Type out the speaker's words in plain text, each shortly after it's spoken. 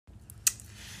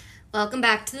Welcome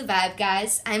back to The Vibe,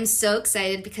 guys. I'm so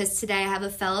excited because today I have a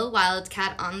fellow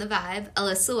wildcat on The Vibe.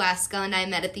 Alyssa Wasko and I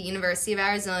met at the University of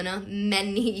Arizona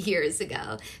many years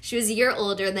ago. She was a year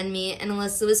older than me, and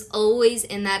Alyssa was always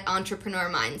in that entrepreneur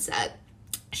mindset.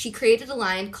 She created a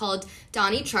line called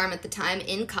Donni Charm at the time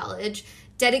in college,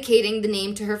 dedicating the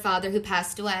name to her father who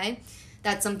passed away.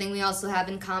 That's something we also have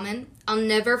in common. I'll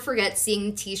never forget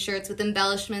seeing t-shirts with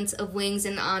embellishments of wings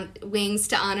and wings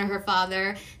to honor her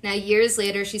father. Now, years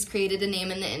later, she's created a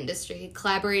name in the industry,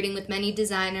 collaborating with many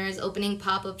designers, opening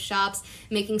pop-up shops,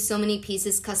 making so many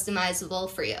pieces customizable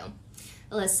for you.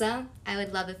 Alyssa, I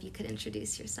would love if you could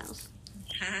introduce yourself.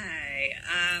 Hi.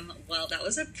 Well, that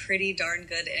was a pretty darn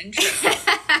good intro.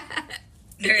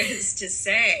 There is to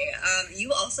say.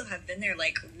 You also have been there,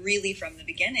 like, really from the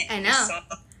beginning. I know. You saw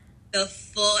the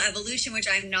full evolution, which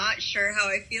I'm not sure how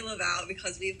I feel about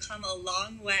because we've come a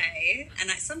long way. And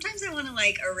sometimes I want to,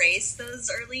 like, erase those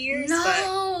early years.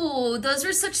 No, those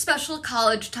were such special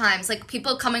college times. Like,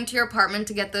 people coming to your apartment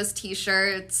to get those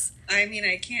t-shirts. I mean,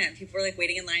 I can't. People were, like,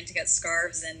 waiting in line to get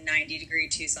scarves in 90-degree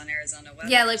Tucson, Arizona weather.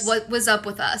 Yeah, like, what was up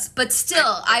with us? But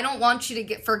still, I don't want you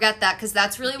to forget that because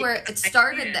that's really where it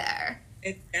started there.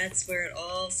 That's where it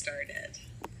all started.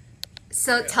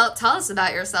 So tell us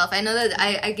about yourself. I know that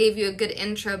I gave you a good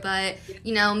intro, but,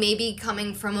 you know, maybe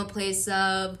coming from a place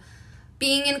of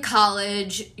being in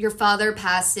college, your father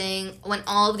passing, when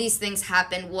all of these things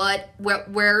happened,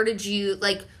 where did you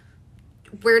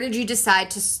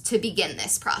decide to begin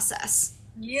this process?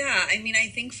 Yeah, I mean, I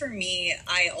think for me,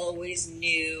 I always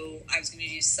knew I was going to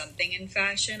do something in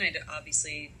fashion.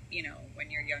 Obviously, you know, when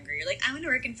you're younger, you're like, I want to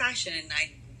work in fashion, and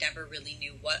I never really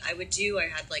knew what I would do. I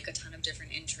had like a ton of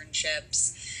different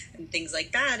internships and things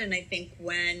like that. And I think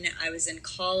when I was in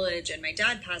college and my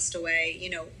dad passed away, you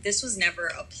know, this was never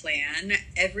a plan.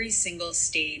 Every single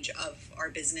stage of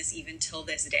our business, even till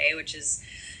this day, which is,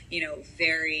 you know,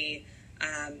 very,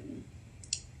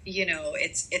 you know,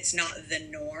 it's not the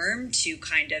norm to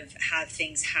kind of have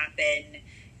things happen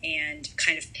and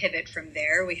kind of pivot from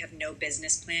there. We have no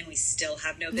business plan. We still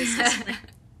have no business plan.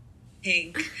 I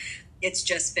think it's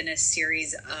just been a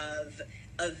series of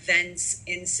events,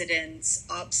 incidents,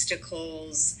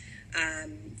 obstacles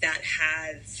that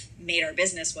have made our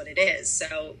business what it is.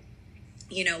 So,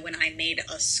 you know, when I made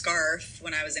a scarf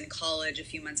when I was in college a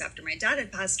few months after my dad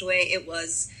had passed away, it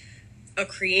was a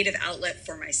creative outlet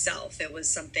for myself. It was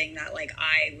something that like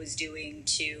I was doing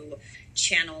to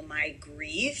channel my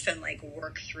grief and like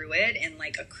work through it in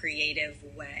like a creative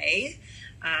way.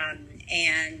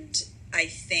 And I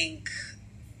think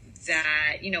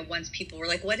that, you know, once people were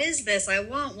like, what is this? I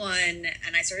want one.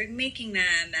 And I started making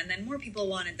them, and then more people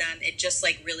wanted them. It just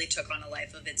like really took on a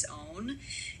life of its own.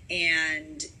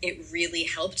 And it really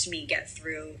helped me get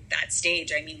through that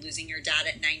stage. I mean, losing your dad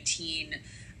at 19,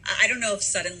 I don't know if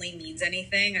suddenly means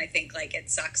anything. I think like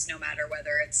it sucks no matter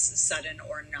whether it's sudden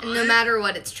or not. No matter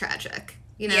what, it's tragic,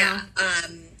 you know? Yeah.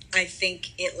 I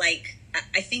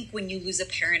think when you lose a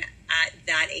parent at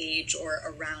that age or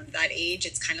around that age,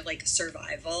 it's kind of like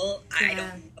survival. Yeah. I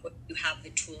don't know if you have the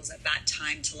tools at that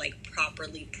time to like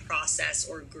properly process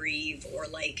or grieve or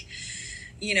like,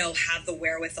 you know, have the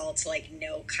wherewithal to like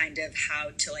know kind of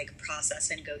how to like process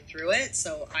and go through it.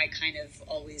 So I kind of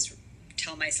always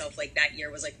tell myself like that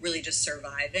year was like really just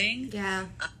surviving. Yeah.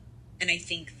 And I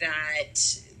think that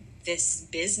this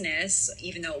business,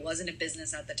 even though it wasn't a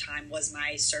business at the time, was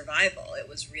my survival. It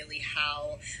was really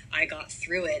how I got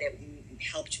through it. It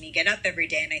helped me get up every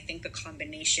day. And I think the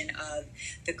combination of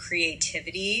the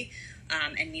creativity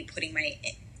and me putting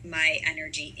my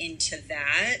energy into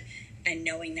that and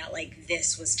knowing that like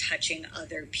this was touching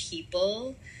other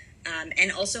people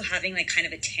and also having like kind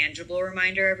of a tangible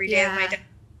reminder every day of my dad.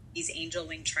 These angel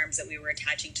wing charms that we were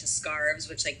attaching to scarves,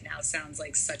 which like now sounds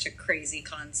like such a crazy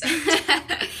concept.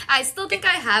 I still think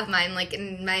I have mine like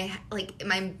in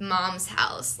my mom's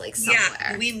house, like somewhere.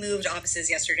 Yeah, we moved offices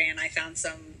yesterday and I found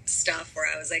some stuff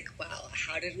where I was like, wow,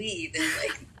 how did we even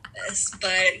like this?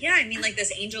 But yeah, I mean like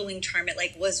this angel wing charm, it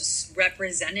like was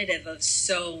representative of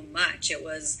so much. It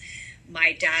was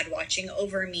my dad watching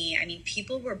over me. I mean,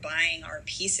 people were buying our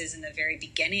pieces in the very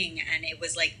beginning and it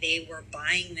was like they were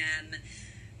buying them.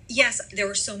 Yes, there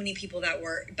were so many people that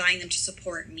were buying them to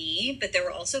support me, but there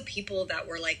were also people that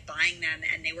were like buying them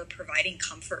and they were providing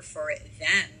comfort for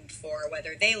them, for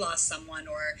whether they lost someone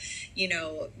or, you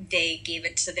know, they gave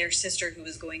it to their sister who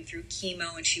was going through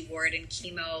chemo and she wore it in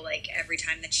chemo like every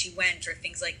time that she went or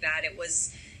things like that. It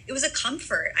was a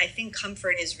comfort. I think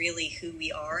comfort is really who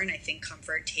we are, and I think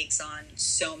comfort takes on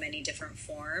so many different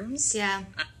forms. Yeah.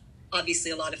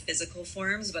 Obviously a lot of physical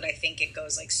forms, but I think it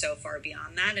goes like so far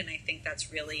beyond that. And I think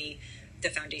that's really the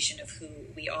foundation of who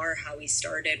we are, how we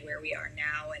started, where we are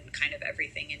now, and kind of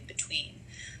everything in between.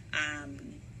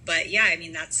 But yeah, I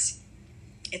mean,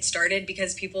 it started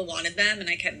because people wanted them and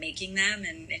I kept making them,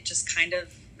 and it just kind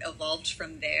of evolved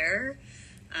from there.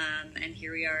 And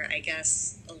here we are, I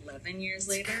guess, 11 years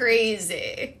later. It's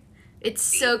crazy. It's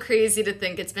so crazy to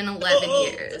think it's been 11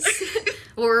 years.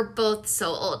 We're both so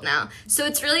old now. So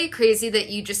it's really crazy that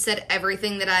you just said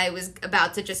everything that I was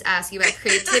about to just ask you about: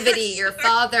 creativity, your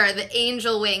father, the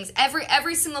angel wings,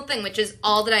 every single thing, which is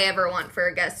all that I ever want for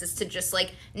a guest, is to just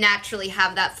like naturally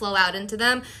have that flow out into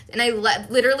them. And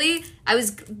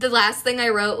the last thing I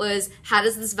wrote was, how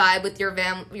does this vibe with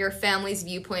your family's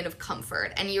viewpoint of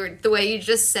comfort? And the way you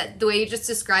just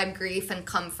described grief and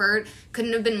comfort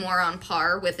couldn't have been more on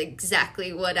par with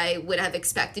exactly what I would have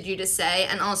expected you to say.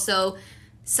 And also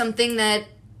something that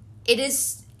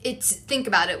it's think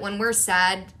about it, when we're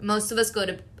sad, most of us go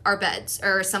to our beds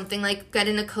or something, like get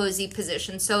in a cozy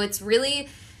position. So it's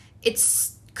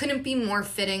couldn't be more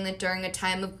fitting that during a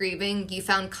time of grieving you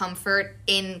found comfort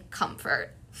in comfort.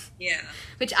 Yeah.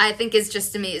 Which I think is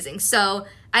just amazing. So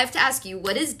I have to ask you,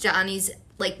 what is Johnny's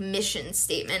like mission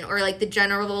statement, or like the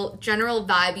general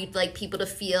vibe you'd like people to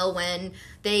feel when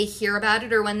they hear about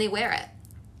it or when they wear it?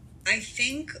 I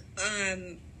think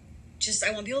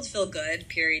I want people to feel good,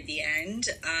 period, the end,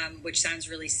 which sounds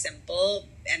really simple,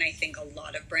 and I think a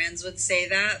lot of brands would say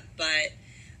that, but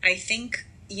I think,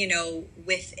 you know,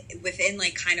 within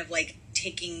like kind of like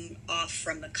taking off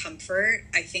from the comfort,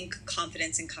 I think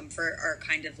confidence and comfort are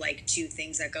kind of like two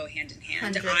things that go hand in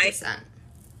hand. 100%. I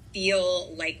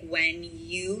feel like when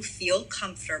you feel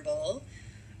comfortable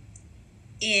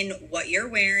in what you're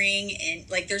wearing, and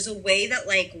like there's a way that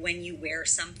like when you wear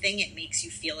something it makes you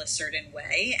feel a certain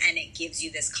way and it gives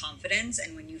you this confidence,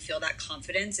 and when you feel that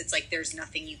confidence it's like there's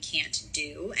nothing you can't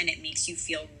do, and it makes you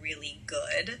feel really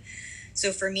good.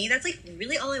 So for me, that's like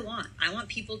really all I want. I want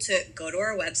people to go to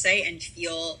our website and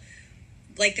feel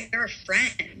like they're a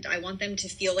friend. I want them to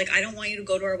feel like, I don't want you to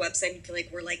go to our website and feel like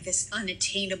we're like this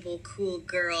unattainable, cool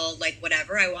girl, like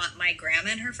whatever. I want my grandma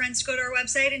and her friends to go to our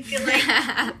website and feel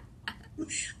like,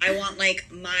 I want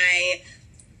like my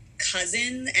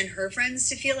cousin and her friends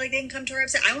to feel like they can come to our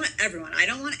website. I want everyone. I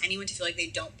don't want anyone to feel like they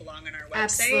don't belong on our website.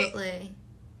 Absolutely.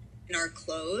 In our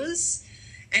clothes.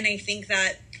 And I think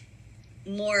that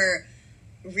more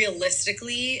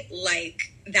realistically,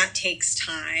 like that takes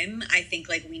time. I think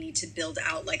like we need to build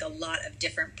out like a lot of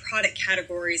different product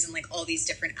categories and like all these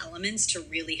different elements to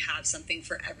really have something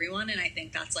for everyone. And I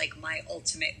think that's like my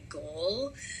ultimate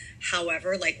goal.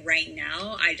 However, like right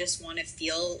now, I just want to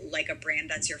feel like a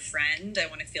brand that's your friend. I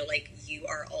want to feel like you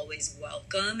are always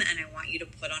welcome, and I want you to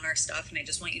put on our stuff, and I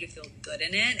just want you to feel good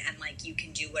in it, and like you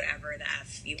can do whatever the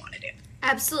F you want to do.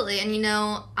 Absolutely. And you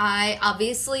know, I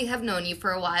obviously have known you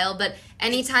for a while, but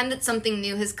anytime that something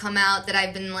new has come out that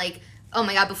I've been like, oh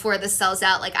my God, before this sells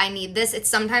out, like I need this, it's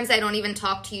sometimes I don't even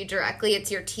talk to you directly,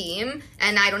 it's your team,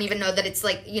 and I don't even know that it's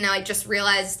like, you know, I just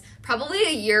realized probably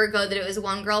a year ago that it was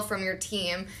one girl from your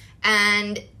team,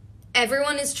 and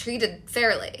everyone is treated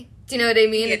fairly. Do you know what I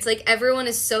mean? Yeah. It's like everyone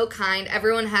is so kind.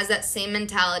 Everyone has that same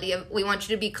mentality of, we want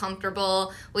you to be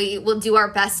comfortable. We will do our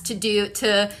best to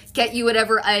get you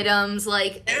whatever items.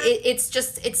 Like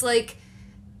it's like,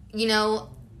 you know,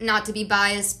 not to be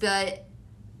biased, but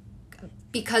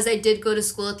because I did go to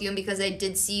school with you and because I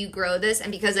did see you grow this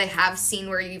and because I have seen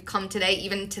where you've come today,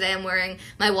 even today I'm wearing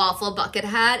my waffle bucket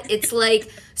hat. It's like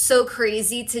so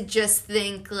crazy to just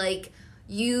think like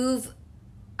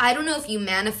I don't know if you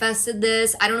manifested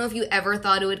this. I don't know if you ever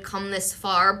thought it would come this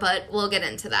far, but we'll get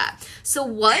into that. So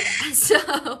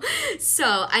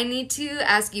I need to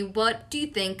ask you, what do you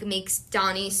think makes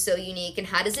Donni so unique, and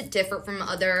how does it differ from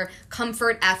other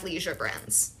comfort athleisure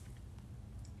brands?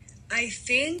 I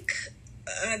think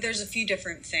there's a few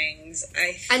different things.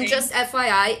 And just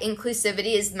FYI,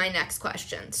 inclusivity is my next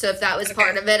question. So if that was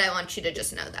part of it, I want you to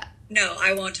just know that. No,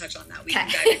 I won't touch on that. We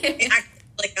can dive into it.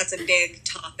 Like that's a big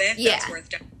topic that's worth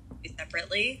diving into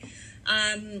separately.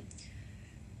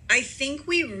 I think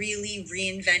we really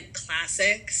reinvent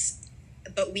classics,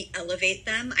 but we elevate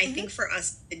them. I think for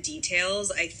us, the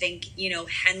details, I think, you know,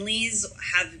 Henleys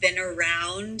have been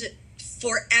around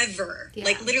forever. Yeah.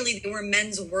 Like literally they were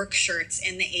men's work shirts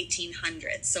in the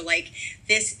 1800s. So like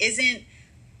this isn't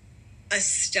a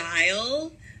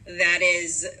style that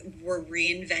we're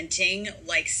reinventing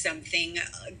like something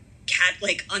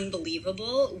like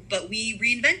unbelievable, but we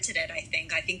reinvented it. I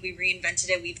think we reinvented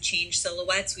it. We've changed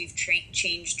silhouettes, we've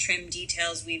changed trim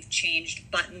details, we've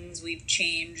changed buttons, we've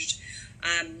changed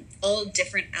all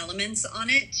different elements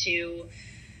on it to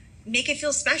make it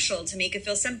feel special, to make it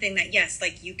feel something that, yes,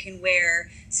 like you can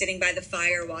wear sitting by the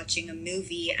fire watching a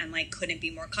movie and like couldn't be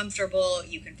more comfortable.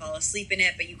 You can fall asleep in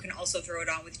it, but you can also throw it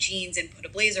on with jeans and put a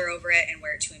blazer over it and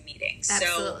wear it to a meeting.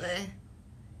 Absolutely. So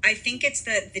I think it's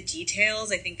the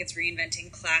details. I think it's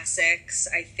reinventing classics.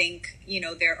 I think, you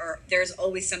know, there's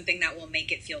always something that will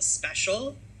make it feel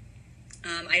special.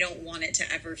 I don't want it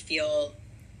to ever feel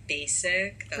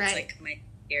basic. That's like my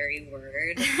scary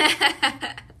word.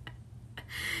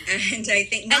 And I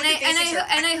think,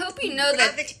 I hope you know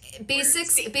that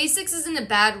basics isn't a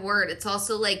bad word. It's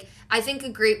also like, I think a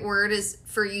great word is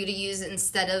for you to use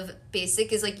instead of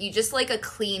basic is like, you just like a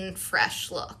clean, fresh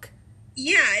look.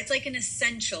 Yeah, it's like an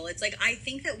essential. It's like, I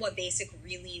think that what basic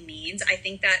really means, I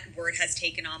think that word has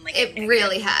taken on like it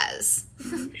really has.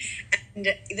 And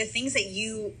the things that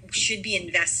you should be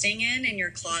investing in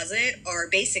your closet are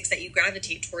basics that you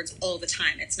gravitate towards all the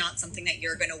time. It's not something that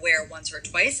you're going to wear once or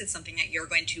twice. It's something that you're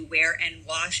going to wear and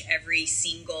wash every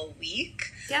single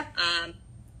week. Yep.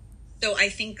 So I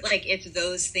think like it's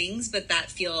those things, but that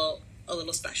feel a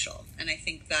little special. And I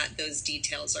think that those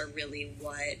details are really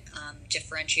what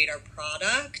differentiate our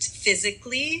product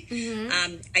physically.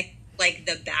 Mm-hmm. I like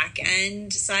the back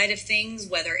end side of things,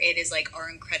 whether it is like our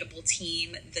incredible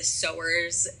team, the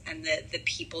sewers and the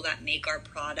people that make our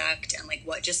product and like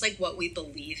what we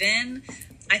believe in.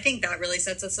 I think that really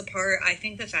sets us apart. I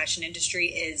think the fashion industry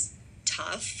is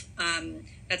tough.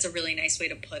 That's a really nice way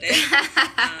to put it.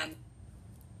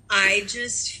 I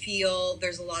just feel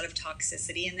there's a lot of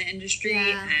toxicity in the industry,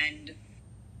 and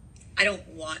I don't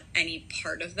want any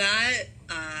part of that.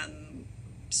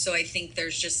 So I think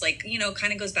there's just like, you know,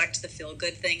 kind of goes back to the feel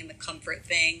good thing and the comfort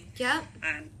thing. Yeah.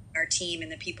 Our team and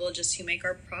the people just who make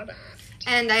our product.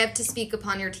 And I have to speak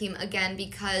upon your team again,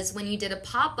 because when you did a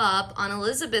pop-up on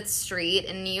Elizabeth Street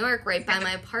in New York, right by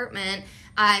my apartment,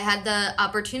 I had the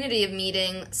opportunity of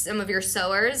meeting some of your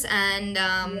sewers, and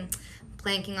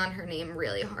blanking on her name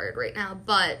really hard right now,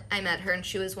 but I met her and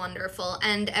she was wonderful.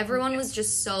 And everyone was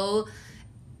just so,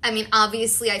 I mean,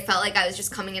 obviously I felt like I was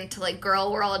just coming into like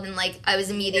girl world, and like I was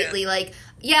immediately like,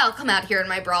 yeah, I'll come out here in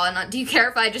my bra, and not, do you care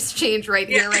if I just change right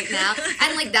here, right now?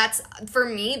 And like that's, for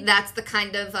me, that's the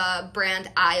kind of brand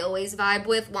I always vibe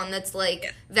with, one that's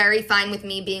like very fine with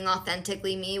me being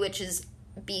authentically me, which is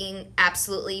being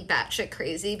absolutely batshit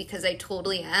crazy, because I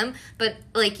totally am, but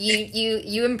like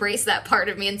you embrace that part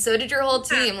of me, and so did your whole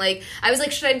team. Like I was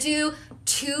like, should I do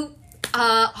 2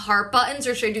 heart buttons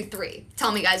or should I do 3?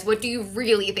 Tell me, guys, what do you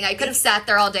really think? I could have sat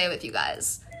there all day with you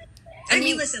guys. And I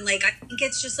mean, listen, like I think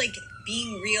it's just like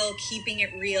being real, keeping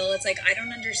it real. It's like, I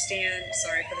don't understand,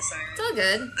 sorry for the siren. It's all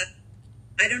good.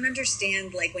 I don't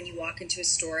understand like when you walk into a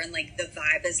store and like the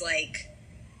vibe is like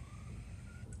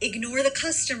ignore the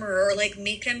customer or like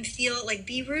make them feel like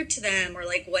be rude to them or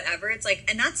like whatever. It's like,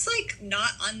 and that's like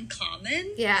not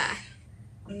uncommon. Yeah.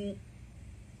 And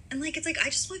like, it's like, I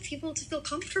just want people to feel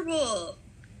comfortable.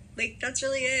 Like, that's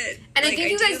really it. And like, I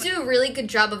think you guys do a really good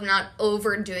job of not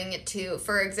overdoing it too.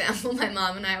 For example, my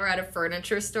mom and I were at a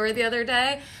furniture store the other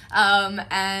day,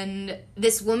 and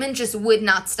this woman just would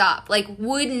not stop. Like,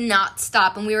 would not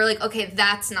stop. And we were like, okay,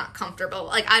 that's not comfortable.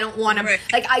 Like, I don't want to,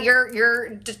 like, you're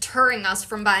deterring us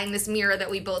from buying this mirror that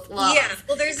we both love. Yeah,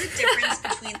 well, there's a difference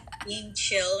between being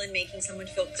chill and making someone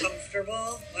feel comfortable.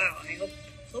 Wow, I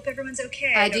hope everyone's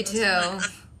okay. I do too.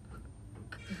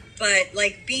 But,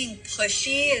 like, being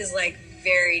pushy is, like,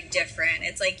 very different.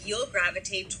 It's like you'll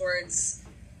gravitate towards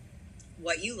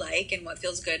what you like and what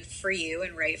feels good for you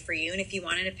and right for you. And if you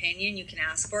want an opinion, you can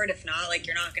ask for it. If not, like,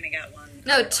 you're not going to get one.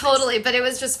 No, otherwise. Totally. But it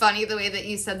was just funny the way that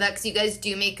you said that, because you guys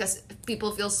do make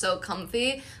people feel so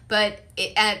comfy. But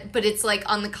it's like,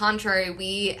 on the contrary,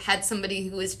 we had somebody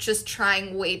who was just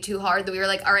trying way too hard that we were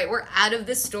like, all right, we're out of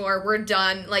the store. We're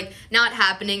done. Like, not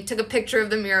happening. Took a picture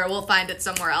of the mirror. We'll find it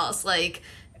somewhere else. Like,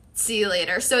 see you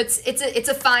later. So it's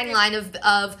a fine line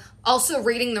of also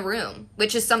reading the room,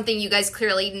 which is something you guys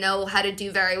clearly know how to do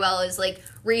very well, is like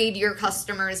read your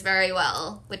customers very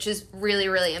well, which is really,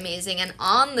 really amazing. And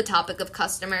on the topic of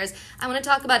customers, I want to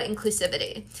talk about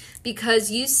inclusivity,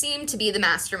 because you seem to be the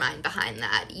mastermind behind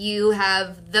that. You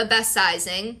have the best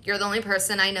sizing. You're the only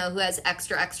person I know who has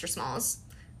extra, extra smalls,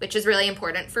 which is really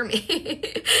important for me.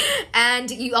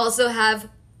 And you also have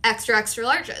extra, extra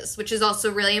larges, which is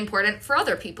also really important for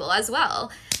other people as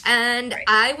well. And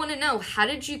I want to know, how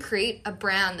did you create a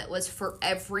brand that was for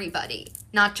everybody,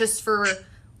 not just for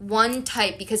one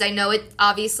type? Because I know it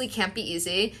obviously can't be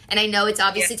easy, and I know it's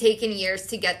obviously taken years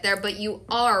to get there, but you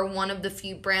are one of the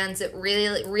few brands that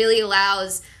really, really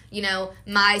allows, you know,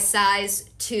 my size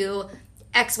to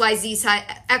XYZ size,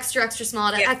 extra, extra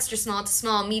small to extra small to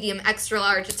small, medium, extra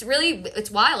large.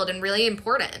 It's wild and really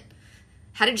important.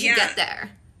 How did you get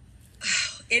there?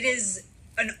 It is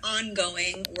an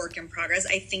ongoing work in progress.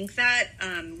 I think that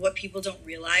what people don't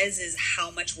realize is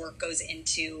how much work goes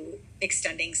into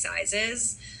extending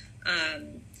sizes.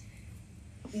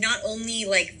 Not only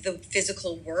like the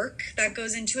physical work that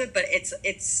goes into it, but it's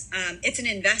an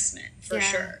investment for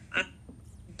sure.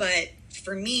 But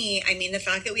for me, I mean, the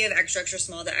fact that we have extra, extra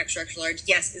small to extra, extra large,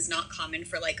 yes, is not common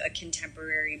for like a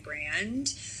contemporary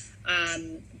brand.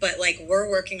 But like we're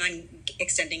working on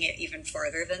extending it even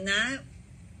farther than that,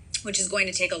 which is going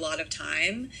to take a lot of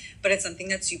time, but it's something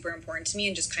that's super important to me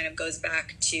and just kind of goes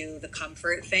back to the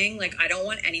comfort thing. Like, I don't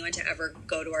want anyone to ever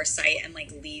go to our site and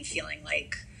like leave feeling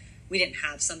like we didn't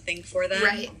have something for them.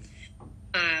 Right.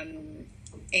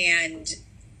 And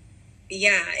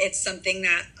yeah, it's something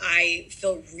that I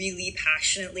feel really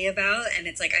passionately about. And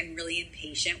it's like, I'm really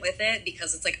impatient with it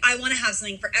because it's like, I want to have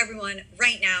something for everyone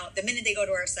right now, the minute they go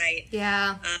to our site.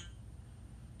 Yeah.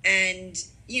 And,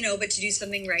 you know, but to do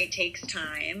something right takes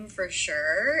time for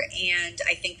sure. And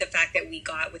I think the fact that we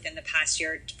got within the past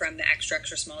year from the extra,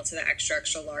 extra small to the extra,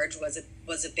 extra large was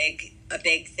a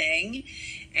big thing.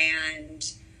 And,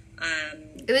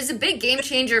 it was a big game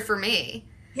changer for me.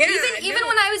 Yeah, even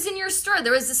when I was in your store,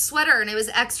 there was a sweater and it was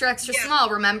extra, extra small,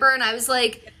 remember? And I was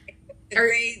like,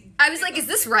 is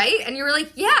this right? And you were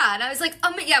like, yeah. And I was like,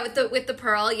 yeah, with the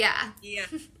pearl, yeah. Yeah.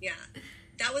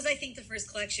 That was, I think, the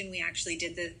first collection we actually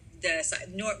did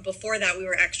before that we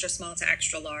were extra small to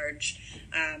extra large.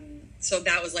 So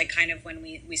that was like kind of when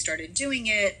we started doing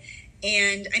it.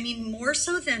 And I mean, more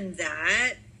so than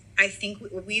that, I think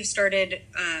we've started,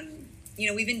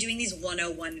 we've been doing these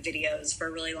 101 videos for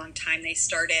a really long time. They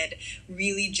started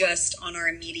really just on our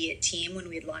immediate team when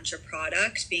we'd launch a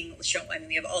product, being shown, and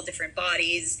we have all different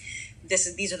bodies.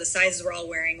 These are the sizes we're all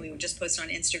wearing. We would just post on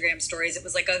Instagram stories. It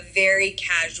was like a very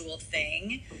casual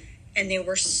thing, and they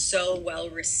were so well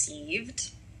received.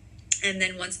 And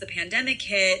then once the pandemic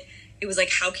hit, it was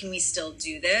like, how can we still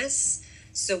do this?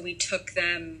 So we took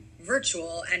them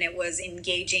virtual, and it was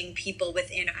engaging people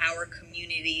within our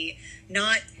community,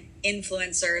 not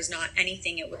influencers, not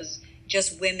anything. It was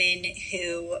just women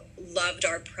who loved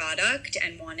our product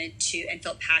and wanted to, and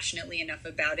felt passionately enough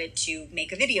about it to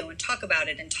make a video and talk about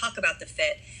it and talk about the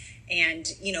fit. And,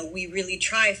 you know, we really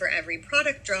try for every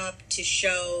product drop to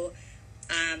show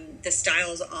the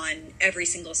styles on every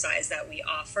single size that we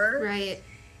offer. Right.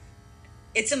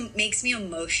 Makes me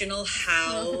emotional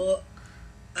how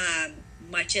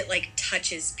much it like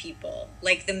touches people.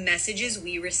 Like the messages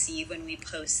we receive when we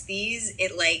post these,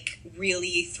 it like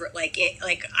really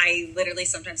I literally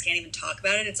sometimes can't even talk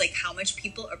about it. It's like how much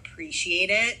people appreciate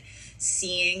it,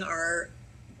 seeing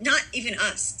not even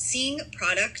us, seeing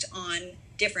product on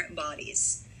different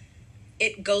bodies.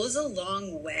 It goes a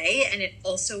long way, and it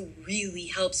also really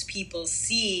helps people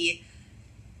see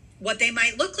what they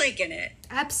might look like in it.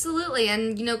 Absolutely.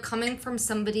 And, you know, coming from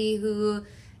somebody who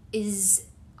is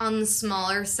on the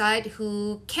smaller side,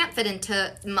 who can't fit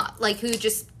into, who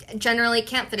just generally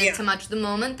can't fit into much, the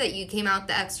moment that you came out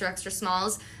the extra, extra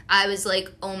smalls, I was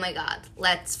like, oh my God,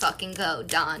 let's fucking go,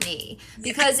 Donni.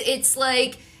 Because it's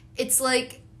like,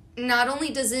 not only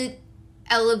does it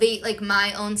elevate like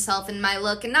my own self and my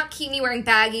look and not keep me wearing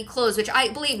baggy clothes, which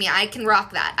believe me, I can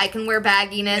rock that. I can wear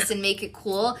bagginess and make it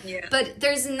cool. Yeah. But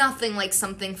there's nothing like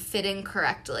something fitting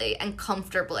correctly and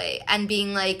comfortably and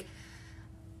being like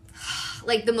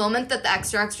the moment that the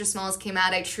extra, extra smalls came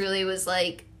out, I truly was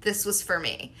like, this was for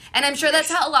me. And I'm sure that's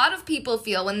how a lot of people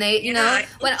feel when they,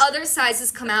 when other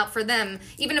sizes come out for them,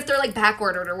 even if they're like back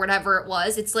ordered or whatever it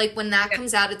was, it's like when that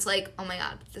comes out, it's like, oh my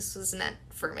God, this was meant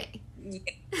for me.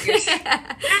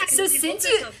 Yeah. So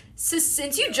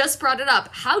since you just brought it up,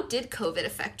 how did COVID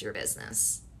affect your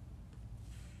business?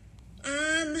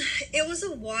 It was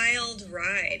a wild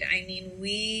ride. I mean,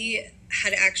 we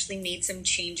had actually made some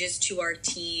changes to our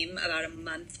team about a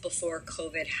month before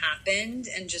COVID happened,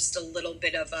 and just a little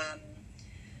bit of a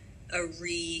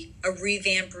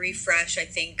revamp, refresh, I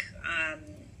think.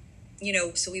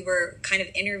 So we were kind of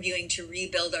interviewing to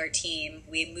rebuild our team.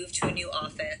 We moved to a new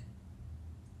office.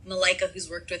 Malika, who's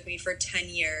worked with me for 10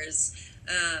 years,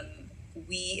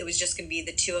 it was just going to be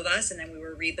the two of us, and then we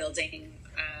were rebuilding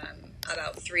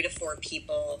about 3 to 4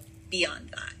 people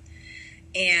beyond that.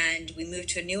 And we moved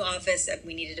to a new office.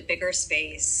 We needed a bigger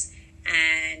space.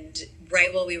 And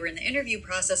right while we were in the interview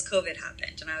process, COVID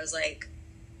happened. And I was like,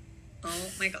 oh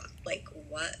my God, like,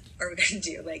 what are we going to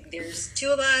do? Like, there's 2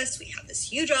 of us. We have this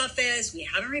huge office. We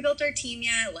haven't rebuilt our team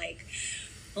yet. Like,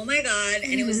 oh my God.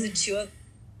 And it was the 2 of us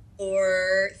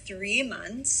for 3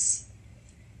 months.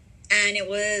 And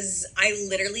I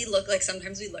literally look like,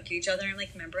 sometimes we look at each other and I'm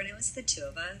like, remember when it was the two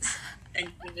of us? And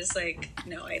you're just like,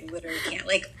 no, I literally can't.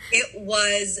 Like, it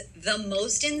was the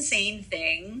most insane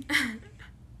thing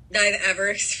that I've ever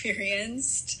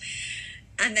experienced.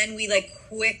 And then we like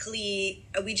quickly,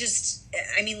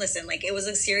 listen, like it was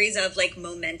a series of like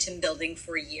momentum building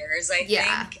for years, I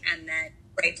think. And then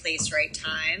right place, right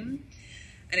time.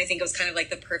 And I think it was kind of like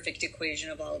the perfect equation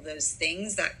of all of those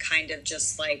things that kind of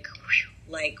just like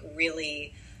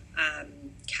really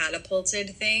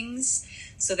catapulted things.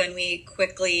 So then we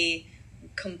quickly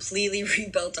completely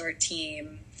rebuilt our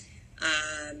team,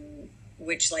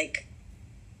 which like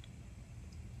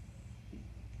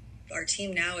our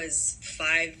team now is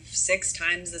 5-6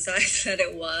 times the size that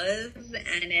it was,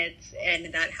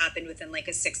 and that happened within like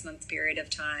a 6-month period of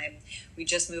time. We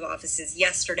just moved offices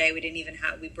yesterday. We're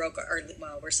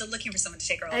still looking for someone to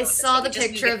take our old office. I saw the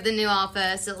picture of the new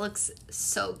office. It looks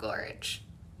so gorgeous.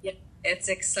 Yeah, it's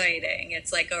exciting.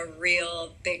 It's like a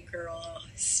real big girl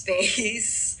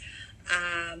space.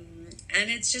 And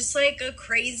it's just like a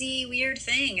crazy weird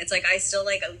thing. It's like I still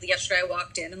like, yesterday I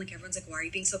walked in and like everyone's like, why are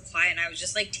you being so quiet? And I was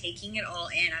just like taking it all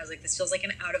in. I was like, this feels like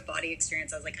an out of body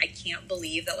experience. I was like, I can't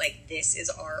believe that like this is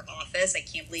our office. I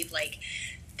can't believe like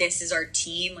this is our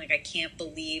team. Like I can't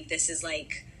believe this is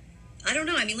like, I don't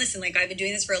know. I mean, listen, like I've been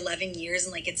doing this for 11 years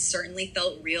and like it certainly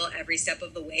felt real every step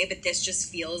of the way, but this just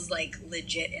feels like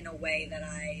legit in a way that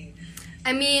I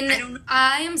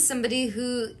am somebody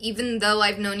who, even though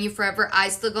I've known you forever, I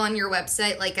still go on your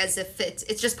website, like, as if it's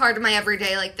just part of my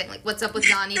everyday, like, thing. Like, what's up with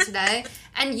Donni today?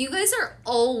 And you guys are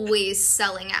always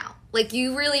selling out. Like,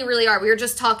 you really, really are. We were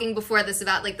just talking before this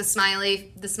about, like, the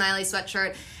smiley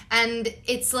sweatshirt. And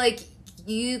it's like,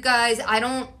 you guys,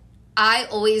 I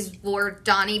always wore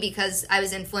Donni because I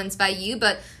was influenced by you,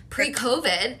 but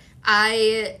pre-COVID,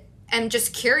 I am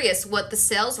just curious what the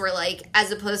sales were like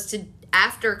as opposed to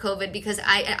after COVID, because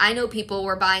I know people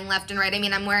were buying left and right. I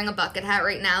mean, I'm wearing a bucket hat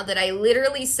right now that I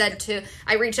literally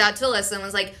I reached out to Alyssa and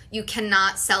was like, you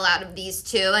cannot sell out of these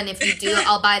two, and if you do,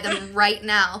 I'll buy them right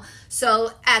now.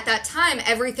 So at that time,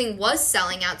 everything was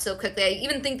selling out so quickly. I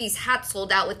even think these hats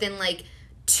sold out within like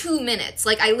 2 minutes.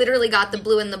 Like, I literally got the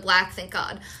blue and the black, thank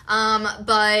God. And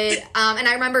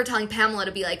I remember telling Pamela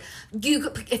to be like,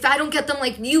 if I don't get them,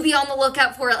 like, you be on the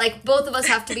lookout for it. Like, both of us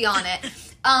have to be on it.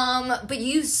 But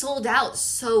you sold out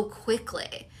so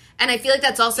quickly. And I feel like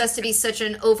that's also has to be such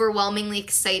an overwhelmingly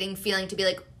exciting feeling to be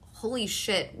like, holy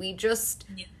shit, we just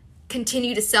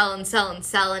continue to sell and sell and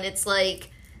sell. And it's like,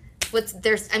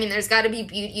 there's got to be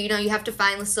beauty, you have to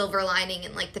find the silver lining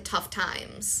in like the tough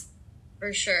times.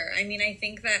 For sure. I mean, I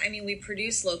think that, we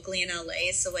produce locally in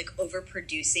LA, so like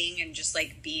overproducing and just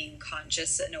like being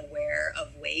conscious and aware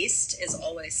of waste is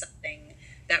always something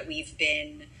that we've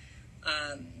been,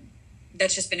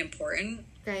 that's just been important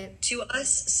to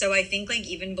us. So I think like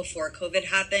even before COVID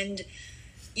happened,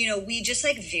 we just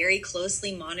like very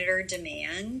closely monitor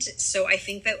demand. So I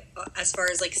think that as far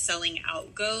as like selling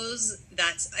out goes,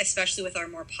 that's especially with our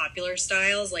more popular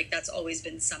styles, like that's always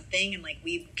been something. And like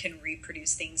we can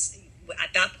reproduce things.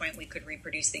 At that point, we could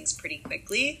reproduce things pretty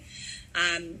quickly.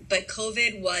 But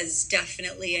COVID was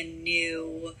definitely a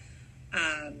new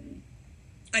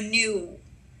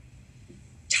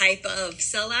type of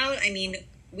sellout. I mean,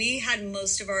 we had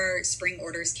most of our spring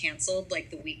orders canceled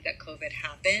like the week that COVID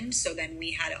happened. So then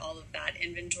we had all of that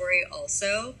inventory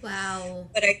also. Wow.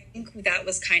 But I think that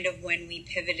was kind of when we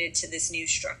pivoted to this new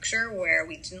structure where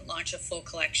we didn't launch a full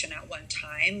collection at one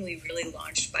time. We really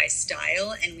launched by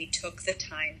style, and we took the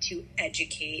time to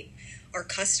educate our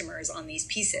customers on these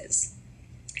pieces.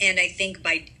 And I think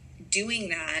by doing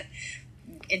that,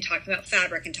 and talking about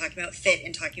fabric and talking about fit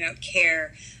and talking about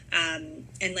care,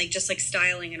 and like just like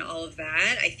styling and all of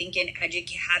that, I think in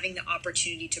having the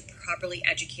opportunity to properly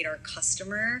educate our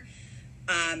customer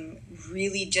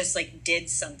really just like did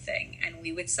something. And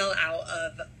we would sell out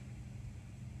of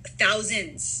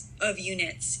thousands of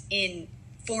units in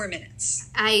 4 minutes.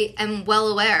 I am well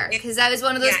aware, because I was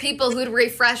one of those people who'd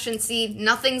refresh and see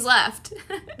nothing's left.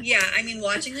 Yeah, I mean,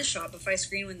 watching the Shopify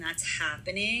screen when that's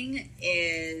happening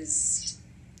is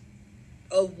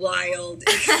a wild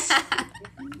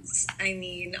experience. I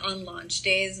mean, on launch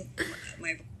days,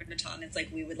 my boyfriend Natan, it's like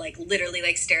we would like literally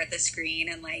like stare at the screen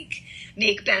and like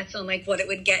make bets on like what it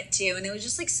would get to, and it was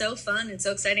just like so fun and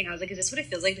so exciting. I was like, is this what it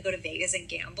feels like to go to Vegas and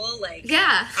gamble? Like,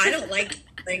 yeah, I don't like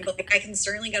gambling, but like I can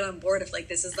certainly get on board if like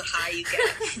this is the high you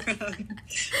get from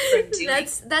doing.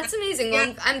 That's amazing.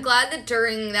 Well, I'm glad that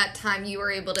during that time you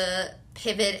were able to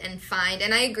pivot and find.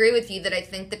 And I agree with you that I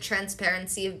think the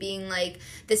transparency of being like,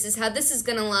 this is how this is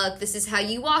gonna look, this is how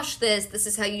you wash this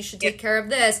is how you should take care of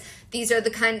this, these are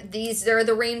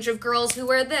the range of girls who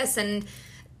wear this, and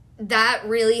that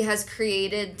really has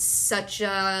created such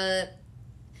a,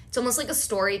 it's almost like a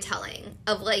storytelling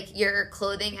of like your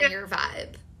clothing and your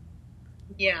vibe.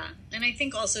 Yeah, and I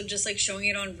think also just like showing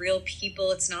it on real people,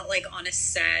 it's not like on a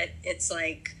set, it's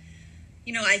like,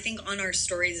 you know, I think on our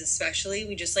stories especially,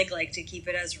 we just like to keep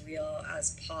it as real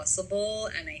as possible.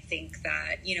 And I think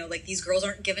that, you know, like these girls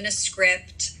aren't given a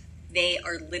script. They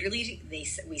are literally,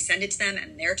 we send it to them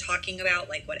and they're talking about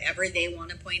like whatever they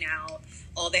want to point out.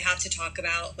 All they have to talk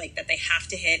about, like that they have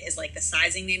to hit, is like the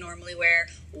sizing they normally wear,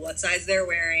 what size they're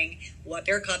wearing, what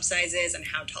their cup size is, and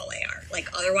how tall they are. Like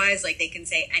otherwise, like they can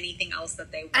say anything else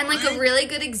that they want. And like a really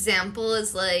good example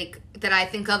is like, that I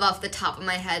think of off the top of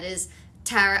my head is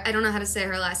Tara, I don't know how to say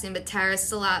her last name, but Tara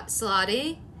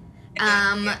Salati.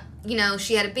 You know,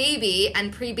 she had a baby,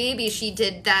 and pre-baby she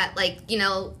did that, like, you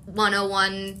know,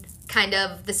 101 kind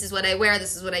of, this is what I wear,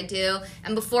 this is what I do.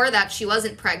 And before that, she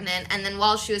wasn't pregnant. And then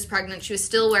while she was pregnant, she was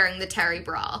still wearing the Terry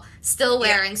bra. Still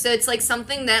wearing. Yeah. So it's like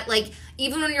something that, like,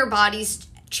 even when your body's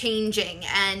changing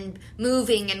and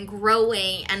moving and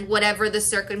growing and whatever the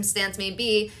circumstance may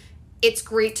be, it's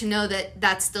great to know that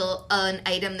that's still an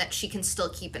item that she can still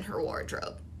keep in her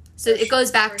wardrobe. So it goes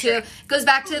back to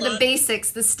the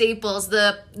basics, the staples,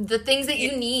 the things that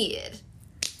you need.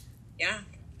 Yeah.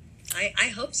 I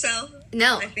hope so.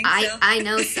 No, I think so. I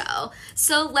know so.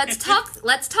 So let's talk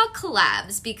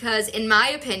collabs, because in my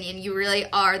opinion, you really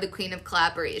are the queen of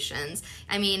collaborations.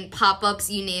 I mean,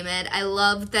 pop-ups, you name it. I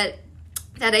love that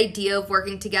idea of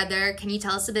working together. Can you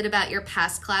tell us a bit about your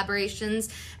past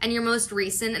collaborations and your most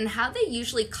recent, and how they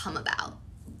usually come about?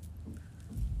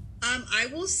 I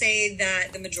will say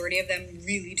that the majority of them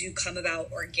really do come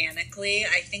about organically.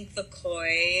 I think the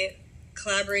Koi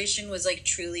collaboration was like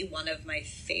truly one of my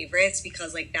favorites,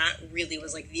 because like that really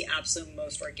was like the absolute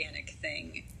most organic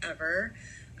thing ever.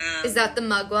 Is that the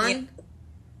mug one? Yeah,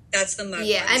 that's the mug one.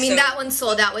 Yeah, I mean, that one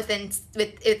sold out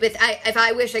if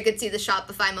I wish I could see the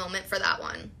Shopify moment for that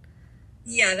one.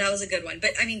 Yeah, that was a good one.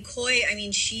 But I mean, Koi, I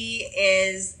mean, she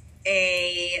is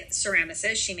a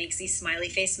ceramicist. She makes these smiley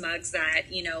face mugs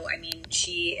that, you know, I mean,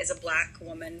 she is a Black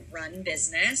woman run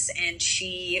business, and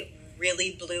she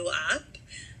really blew up.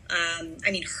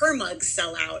 I mean, her mugs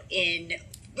sell out in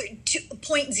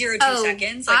 0.02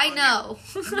 seconds. Like, I know.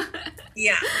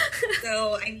 Yeah.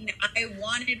 So, I mean, I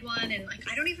wanted one, and like,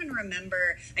 I don't even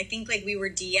remember. I think like we were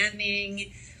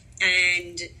DMing,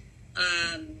 and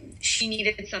she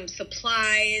needed some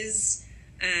supplies,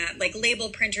 like label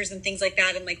printers and things like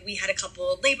that. And like, we had a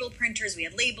couple label printers, we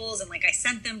had labels, and like I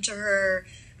sent them to her.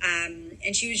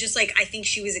 And she was just like, I think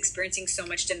she was experiencing so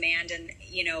much demand, and,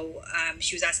 you know,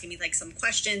 she was asking me like some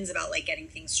questions about like getting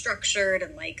things structured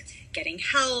and like getting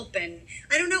help. And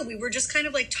I don't know, we were just kind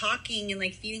of like talking and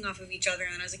like feeding off of each other.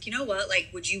 And I was like, you know what, like,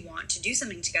 would you want to do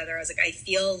something together? I was like, I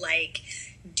feel like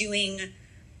doing,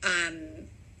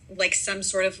 like some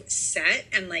sort of set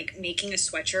and like making a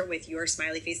sweatshirt with your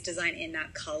smiley face design in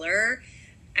that color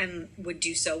and would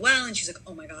do so well. And she's like,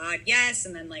 oh my God, yes.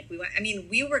 And then like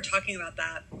we were talking about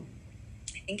that,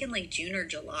 I think in like June or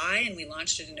July, and we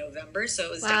launched it in November. So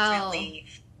it was definitely,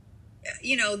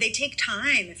 you know, they take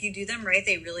time. If you do them right,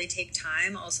 they really take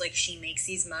time. Also, like, she makes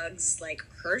these mugs like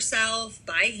herself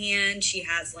by hand. She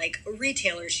has like a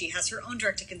retailer. She has her own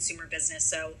direct to consumer business.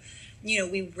 So, you know,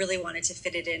 we really wanted to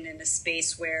fit it in a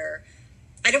space where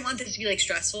I didn't want this to be like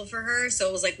stressful for her. So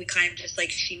it was like, we kind of just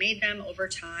like, she made them over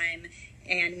time,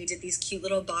 and we did these cute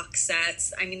little box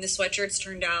sets. I mean, the sweatshirts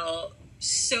turned out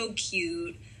so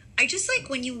cute. I just like,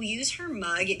 when you use her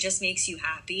mug, it just makes you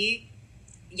happy.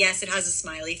 Yes, it has a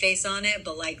smiley face on it,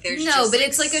 but like there's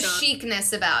it's like a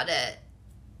chicness about it.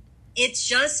 It's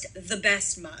just the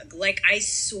best mug. Like, I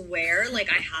swear, like,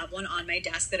 I have one on my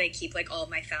desk that I keep like all of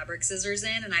my fabric scissors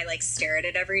in, and I like stare at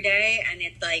it every day, and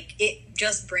it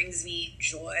just brings me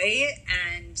joy.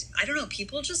 And I don't know,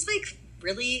 people just like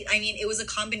really, I mean, it was a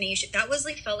combination that was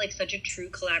like, felt like such a true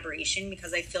collaboration,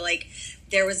 because I feel like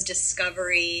there was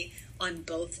discovery on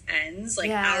both ends.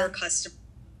 Like, our customer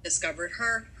discovered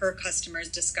her customers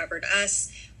discovered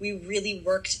us. We really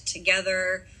worked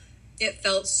together. It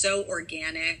felt so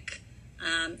organic,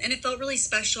 and it felt really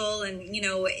special. And, you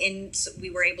know, we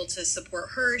were able to support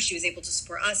her. She was able to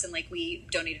support us. And like, we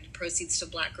donated proceeds to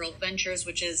Black Girl Ventures,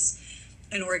 which is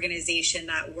an organization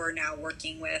that we're now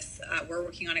working with. We're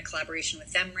working on a collaboration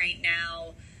with them right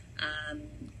now.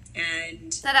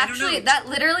 And that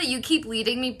literally, you keep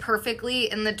leading me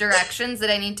perfectly in the directions that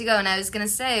I need to go. And I was going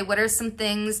to say, what are some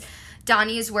things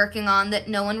Donni is working on that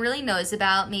no one really knows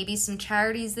about, maybe some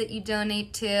charities that you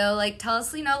donate to. Like, tell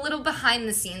us, a little behind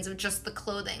the scenes of just the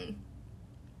clothing.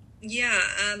 Yeah,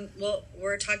 well,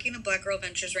 we're talking to Black Girl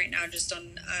Ventures right now just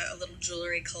on a little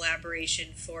jewelry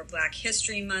collaboration for Black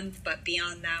History Month, but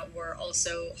beyond that, we're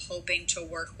also hoping to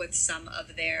work with some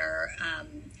of their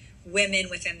women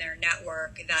within their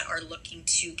network that are looking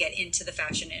to get into the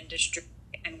fashion industry,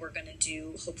 and we're going to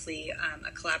do, hopefully,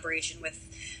 a collaboration with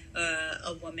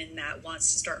a woman that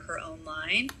wants to start her own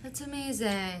line. That's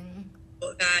amazing.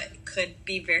 That could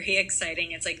be very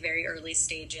exciting. It's, very early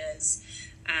stages.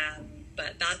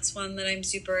 But that's one that I'm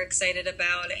super excited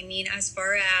about. I mean, as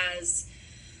far as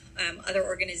other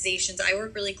organizations, I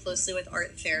work really closely with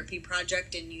Art Therapy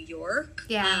Project in New York.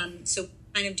 Yeah. So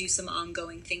kind of do some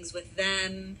ongoing things with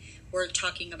them. We're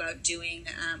talking about doing,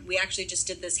 we actually just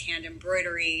did this hand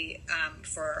embroidery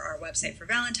for our website for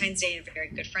Valentine's Day. A very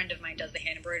good friend of mine does the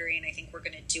hand embroidery, and I think we're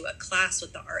going to do a class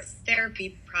with the Art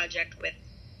Therapy Project with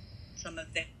some of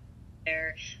their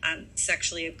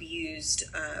sexually abused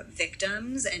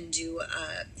victims, and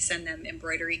send them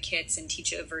embroidery kits and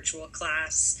teach a virtual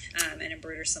class and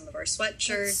embroider some of our sweatshirts.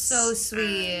 That's so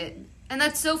sweet. And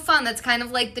that's so fun. That's kind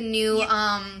of like the new,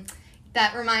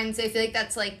 that reminds me, I feel like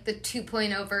that's like the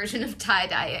 2.0 version of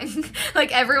tie-dyeing.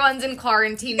 Everyone's in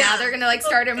quarantine now. They're going to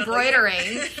start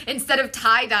embroidering instead of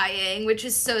tie-dyeing, which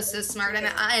is so smart.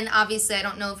 And obviously, I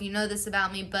don't know if you know this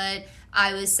about me, but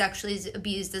I was sexually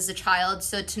abused as a child,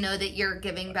 so to know that you're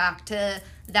giving back to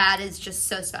that is just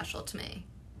so special to me.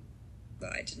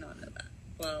 Well, I did not know that.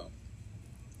 Well,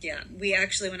 yeah, we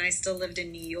actually, when I still lived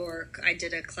in New York, I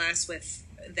did a class with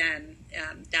them.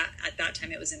 At that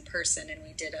time, it was in person, and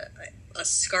we did a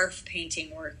scarf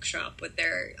painting workshop with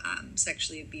their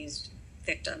sexually abused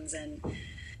victims, and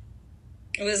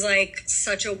it was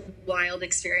such a wild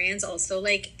experience. Also,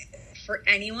 for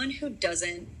anyone who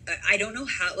doesn't, I don't know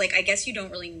how, I guess you don't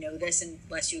really know this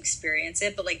unless you experience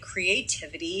it, but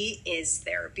creativity is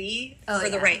therapy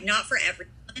not for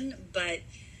everyone, but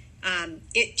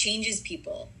it changes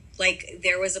people.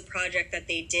 There was a project that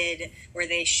they did where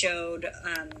they showed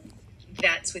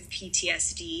vets with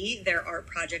PTSD their art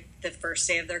project the first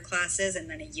day of their classes and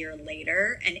then a year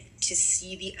later, and to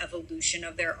see the evolution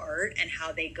of their art and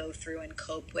how they go through and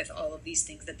cope with all of these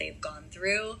things that they've gone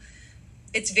through.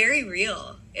 It's very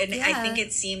real. And I think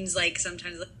it seems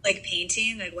sometimes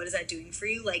painting, what is that doing for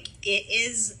you? It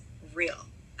is real.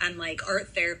 And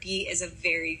art therapy is a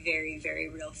very, very, very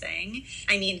real thing.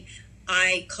 I mean,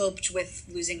 I coped with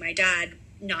losing my dad,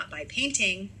 not by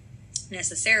painting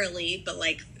necessarily, but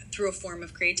through a form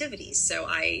of creativity. So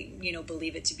I,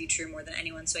 believe it to be true more than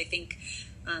anyone. So I think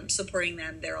supporting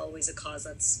them, they're always a cause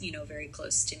that's, very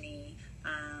close to me.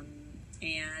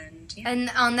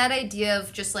 And on that idea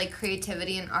of just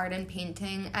creativity and art and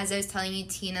painting, as I was telling you,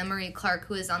 Tina Marie Clark,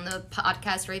 who was on the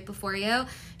podcast right before you,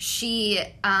 she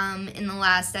in the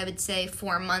last, I would say,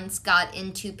 4 months got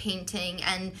into painting,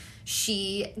 and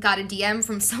she got a DM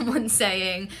from someone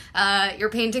saying, your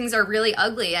paintings are really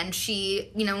ugly. And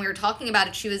she, when we were talking about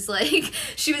it, she was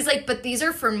like, but these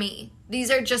are for me. These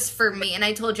are just for me. And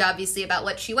I told you, obviously, about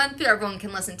what she went through. Everyone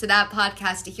can listen to that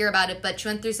podcast to hear about it. But she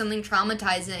went through something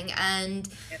traumatizing. And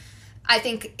I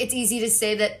think it's easy to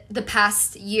say that the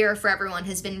past year for everyone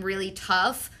has been really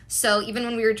tough. So even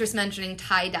when we were just mentioning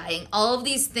tie-dyeing, all of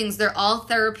these things, they're all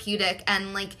therapeutic.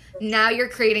 And, now you're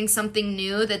creating something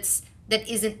new that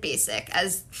isn't basic,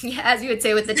 as you would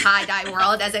say with the tie-dye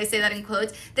world, as I say that in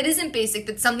quotes, that isn't basic,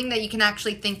 that's something that you can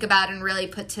actually think about and really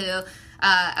put to,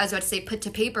 I was about to say put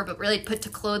to paper, but really put to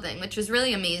clothing, which is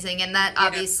really amazing, and that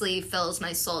obviously fills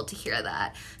my soul to hear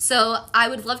that. So I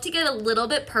would love to get a little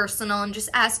bit personal and just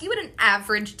ask you what an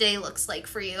average day looks like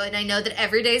for you, and I know that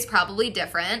every day is probably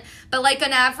different, but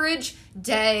an average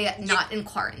day not in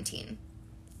quarantine.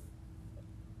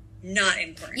 Not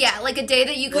in quarantine. Yeah, a day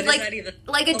that you could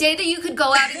a day that you could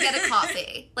go out and get a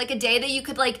coffee. A day that you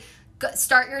could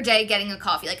start your day getting a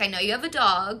coffee. I know you have a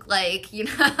dog, Yeah.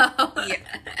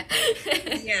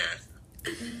 Yeah.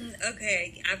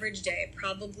 Okay, average day.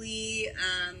 Probably,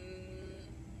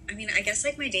 I guess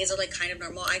my days are kind of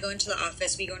normal. I go into the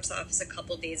office. We go into the office a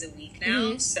couple days a week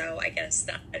now. So I guess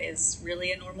that is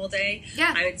really a normal day.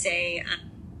 Yeah. I would say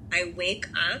I wake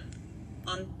up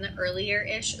on the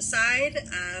earlier-ish side.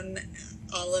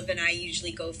 Olive and I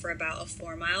usually go for about a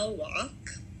 4-mile walk.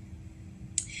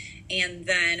 And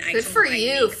then Good for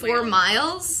you, 4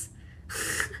 miles?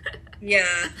 Yeah,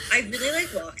 I really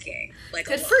like walking.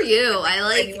 Good for you.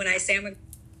 When I say I'm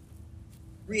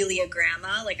really a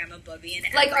grandma, I'm a bubby in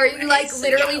every are you way,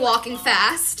 literally walking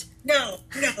fast? not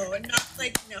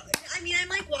like, no. I mean, I'm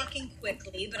like walking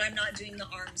quickly, but I'm not doing the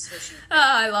arm swishing. Oh,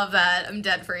 I love that. I'm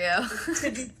dead for you.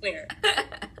 To be clear.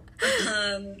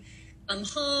 I'm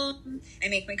home, I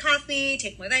make my coffee,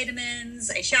 take my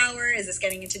vitamins, I shower. Is this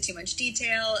getting into too much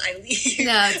detail? I leave.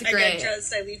 No, it's great. I get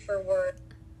dressed, I leave for work.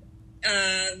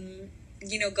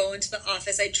 Go into the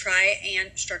office. I try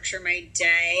and structure my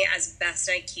day as best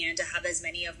I can to have as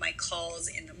many of my calls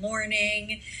in the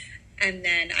morning. And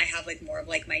then I have like more of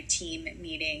like my team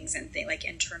meetings and like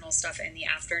internal stuff in the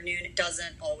afternoon. It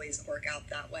doesn't always work out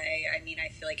that way. I mean, I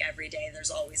feel like every day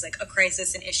there's always like a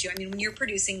crisis, an issue. I mean, when you're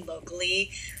producing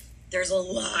locally, there's a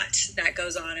lot that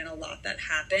goes on and a lot that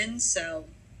happens. So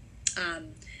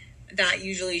that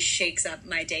usually shakes up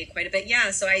my day quite a bit.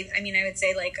 Yeah. So I would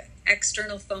say like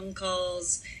external phone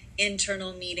calls,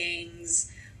 internal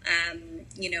meetings,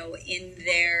 in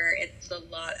there, it's a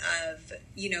lot of,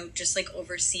 just like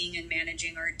overseeing and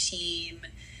managing our team.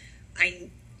 I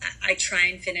try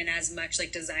and fit in as much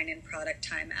like design and product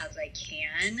time as I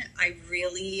can. I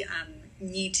really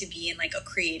need to be in like a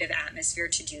creative atmosphere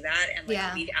to do that. And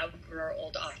like we'd outgrew our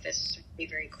old office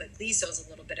very quickly. So it was a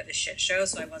little bit of a shit show.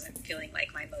 So I wasn't feeling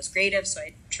like my most creative. So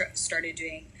I started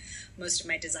doing most of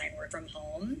my design work from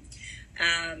home.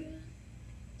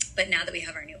 But now that we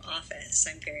have our new office,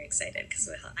 I'm very excited because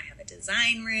I have a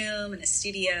design room and a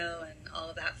studio and all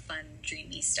of that fun,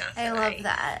 dreamy stuff. I love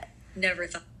that. Never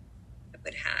thought I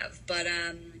would have. But,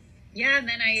 and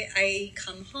then I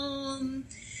come home.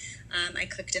 I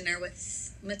cook dinner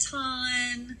with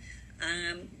Matan.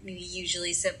 We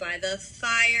usually sit by the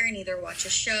fire and either watch a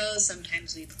show.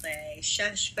 Sometimes we play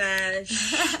Shesh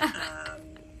Besh.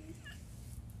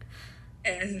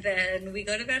 And then we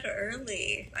go to bed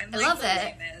early. I love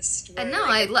it. I know.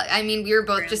 I mean, we were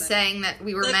both just saying that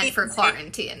we were meant for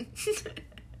quarantine.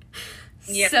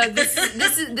 Yeah. So this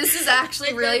is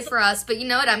actually really for us. But you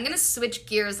know what? I'm going to switch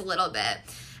gears a little bit.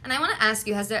 And I want to ask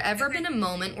you, has there ever been a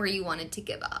moment where you wanted to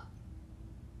give up?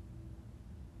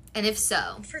 And if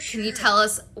so, can you tell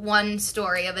us one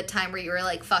story of a time where you were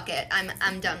like, fuck it,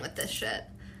 I'm done with this shit?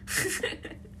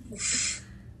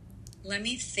 Let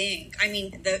me think. I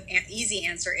mean, the easy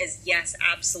answer is yes,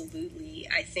 absolutely.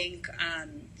 I think,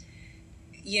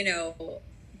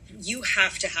 you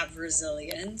have to have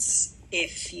resilience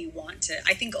if you want to,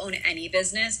 I think, own any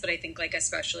business, but I think like,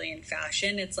 especially in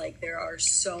fashion, it's like there are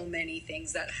so many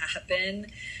things that happen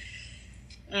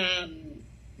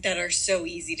that are so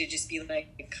easy to just be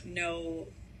like, no,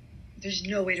 there's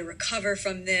no way to recover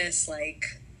from this.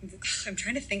 Like, I'm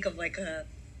trying to think of like a...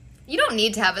 You don't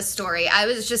need to have a story. I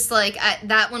was just like,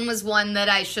 that one was one that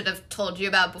I should have told you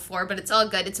about before, but it's all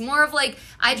good. It's more of like,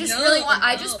 I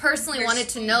just personally wanted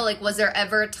to know, like, was there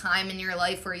ever a time in your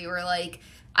life where you were like,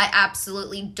 I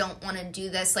absolutely don't want to do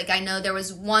this? Like, I know there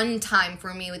was one time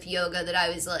for me with yoga that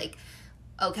I was like,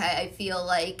 okay, I feel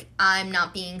like I'm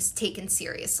not being taken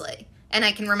seriously. And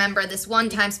I can remember this one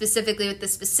time specifically with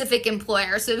this specific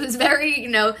employer. So it was very,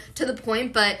 to the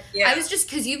point. But I was just,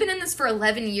 because you've been in this for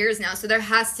 11 years now. So there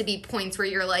has to be points where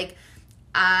you're like,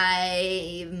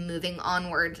 I'm moving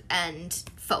onward and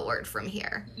forward from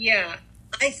here. Yeah.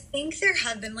 I think there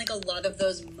have been like a lot of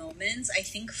those moments. I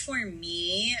think for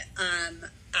me,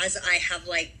 as I have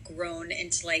like grown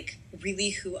into like really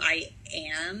who I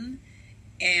am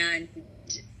and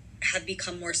have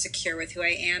become more secure with who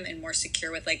I am and more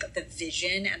secure with like the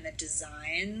vision and the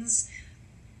designs.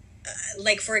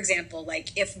 Like, for example,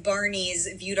 like if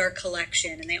Barney's viewed our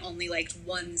collection and they only liked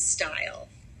one style,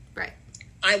 right,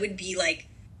 I would be like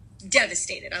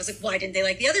devastated. I was like, why didn't they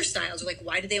like the other styles? Or like,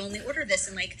 why did they only order this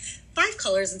in like 5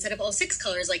 colors instead of all 6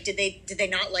 colors? Like, did they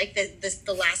not like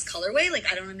the last colorway?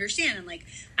 Like, I don't understand. And like,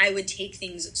 I would take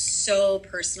things so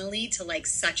personally to like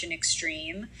such an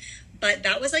extreme. But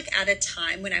that was like at a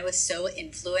time when I was so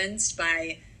influenced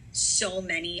by so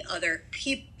many other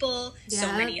people, so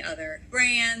many other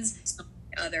brands, so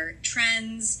many other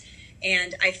trends.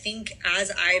 And I think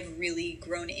as I've really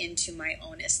grown into my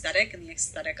own aesthetic and the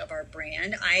aesthetic of our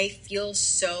brand, I feel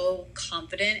so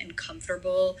confident and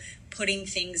comfortable putting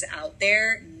things out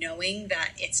there, knowing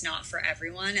that it's not for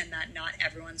everyone and that not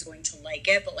everyone's going to like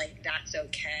it, but like that's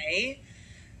okay.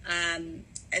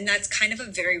 And that's kind of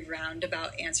a very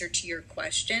roundabout answer to your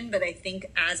question. But I think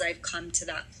as I've come to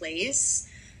that place,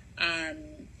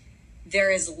 there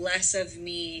is less of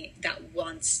me that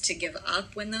wants to give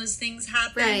up when those things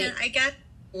happen. Right. I get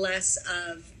less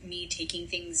of me taking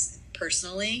things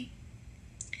personally,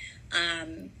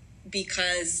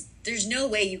 because there's no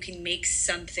way you can make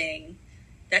something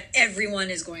that everyone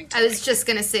is going to I was just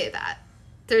going to say that.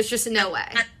 There's just no way.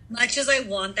 Much as I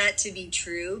want that to be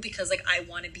true, because like I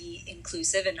want to be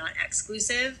inclusive and not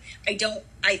exclusive,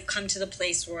 I've come to the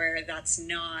place where that's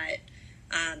not,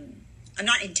 I'm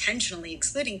not intentionally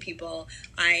excluding people.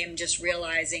 I am just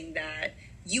realizing that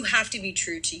you have to be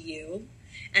true to you.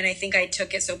 And I think I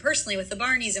took it so personally with the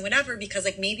Barneys and whatever, because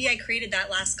like maybe I created that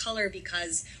last color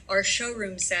because our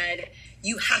showroom said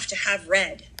you have to have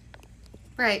red.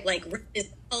 Right. Like red is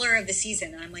the color of the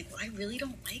season. And I'm like, well, I really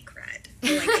don't like red.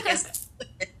 Or, like, I guess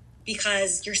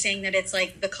because you're saying that it's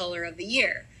like the color of the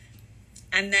year.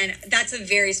 And then that's a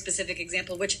very specific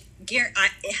example, which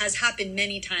it has happened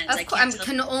many times. I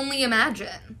can only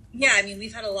imagine. Yeah, I mean,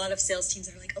 we've had a lot of sales teams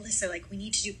that are like, Alyssa, like, we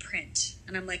need to do print.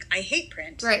 And I'm like, I hate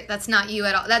print. Right, that's not you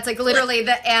at all. That's like literally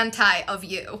the anti of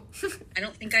you. I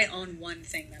don't think I own one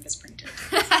thing that is printed.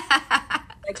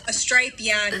 Like a stripe,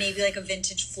 yeah, maybe like a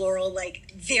vintage floral,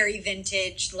 like very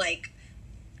vintage, like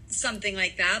something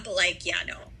like that. But like, yeah,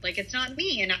 no, like it's not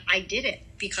me. And I did it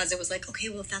because it was like, okay,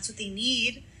 well, if that's what they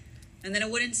need, and then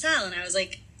it wouldn't sell. And I was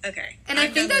like, okay. And I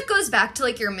think that goes back to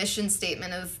like your mission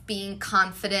statement of being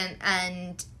confident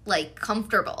and like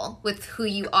comfortable with who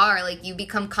you are. Like you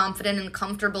become confident and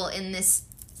comfortable in this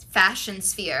fashion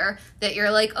sphere that you're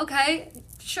like, okay,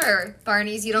 sure,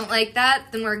 Barney's, you don't like that,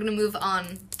 then we're gonna move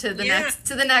on to the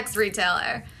next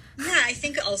retailer. Yeah, I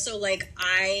think also like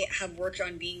I have worked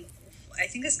on being, I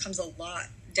think this comes a lot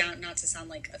down, not to sound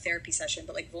like a therapy session,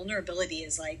 but like vulnerability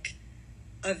is like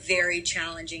a very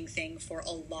challenging thing for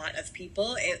a lot of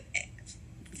people. It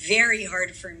very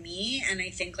hard for me, and I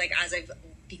think like as I've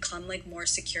become like more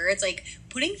secure, it's like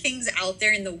putting things out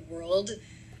there in the world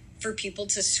for people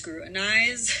to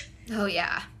scrutinize. Oh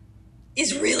yeah,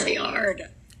 is really hard.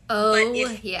 Oh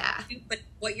yeah. But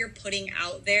what you're putting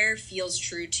out there feels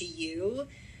true to you.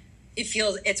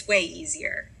 It's way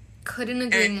easier. Couldn't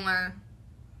agree more.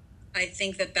 I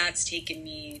think that that's taken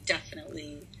me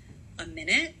definitely a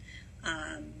minute.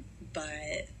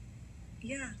 But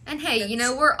yeah. And hey, you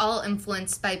know, we're all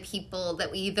influenced by people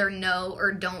that we either know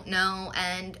or don't know.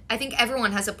 And I think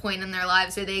everyone has a point in their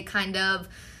lives where they kind of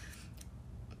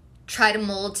try to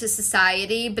mold to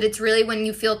society. But it's really when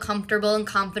you feel comfortable and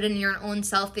confident in your own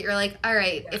self that you're like, all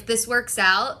right, if this works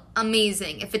out,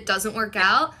 amazing. If it doesn't work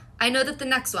out, I know that the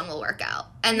next one will work out.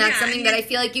 And that's something that I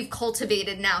feel like you've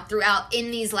cultivated now throughout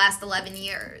in these last 11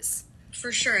 years.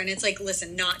 For sure. And it's like,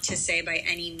 listen, not to say by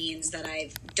any means that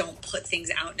I don't put things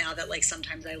out now that like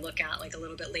sometimes I look at like a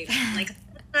little bit later. I'm like,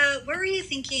 what were you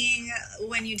thinking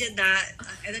when you did that?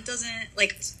 That doesn't,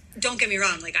 like, don't get me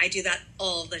wrong. Like, I do that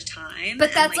all the time.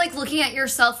 But that's like looking at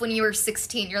yourself when you were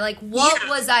 16. You're like, what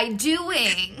was I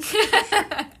doing?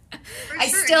 I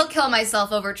still kill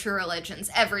myself over True Religions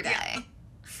every day. Yeah.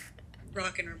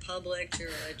 Rockin' Republic, True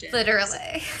Religion.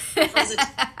 Literally.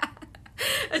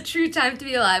 A true time to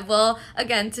be alive. Well,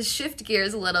 again, to shift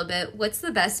gears a little bit, what's the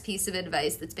best piece of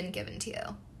advice that's been given to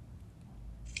you?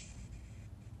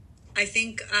 I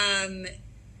think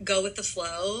go with the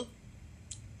flow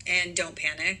and don't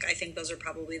panic. I think those are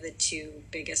probably the two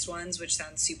biggest ones, which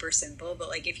sounds super simple, but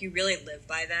like if you really live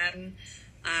by them,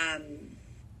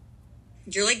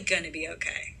 you're like gonna be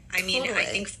okay. I mean, I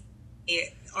think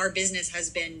our business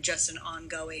has been just an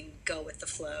ongoing go with the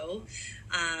flow.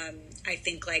 I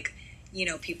think like, you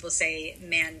know, people say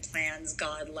man plans,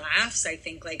 God laughs. I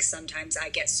think like sometimes I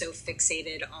get so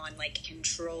fixated on like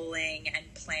controlling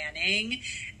and planning,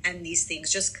 and these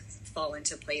things just fall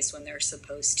into place when they're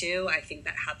supposed to. I think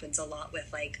that happens a lot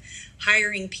with like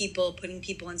hiring people, putting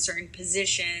people in certain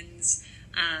positions,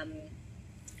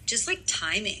 just like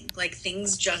timing, like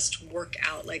things just work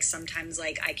out. Like sometimes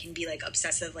like I can be like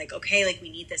obsessive, like, okay, like we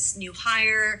need this new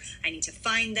hire, I need to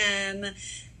find them,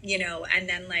 you know, and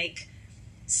then like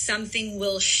something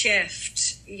will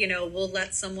shift, you know, we'll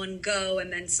let someone go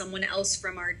and then someone else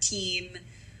from our team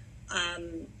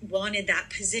wanted that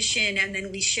position, and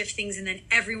then we shift things and then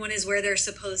everyone is where they're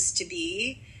supposed to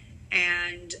be.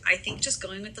 And I think just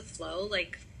going with the flow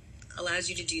like allows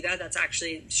you to do that. That's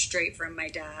actually straight from my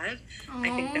dad. Aww.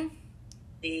 I think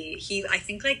that I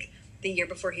think like the year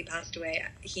before he passed away,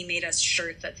 he made us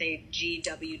shirts that say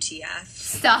GWTF.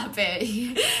 Stop it.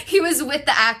 He was with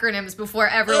the acronyms before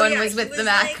everyone was with the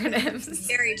acronyms.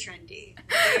 Very trendy.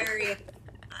 Very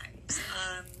times.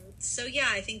 So yeah,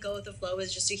 I think go with the flow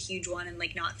is just a huge one, and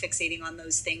like not fixating on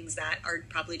those things that are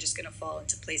probably just going to fall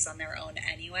into place on their own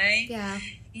anyway. Yeah.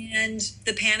 And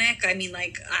the panic, I mean,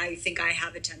 like, I think I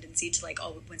have a tendency to like,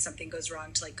 when something goes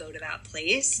wrong to like go to that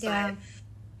place. Yeah. But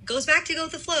goes back to go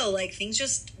with the flow. Like things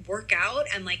just work out,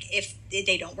 and like if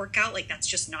they don't work out, like that's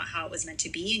just not how it was meant to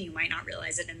be, and you might not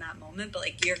realize it in that moment, but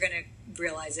like you're gonna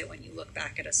realize it when you look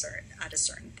back at a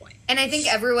certain point. And I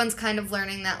think everyone's kind of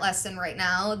learning that lesson right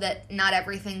now, that not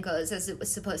everything goes as it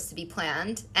was supposed to be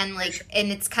planned. And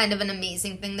and it's kind of an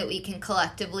amazing thing that we can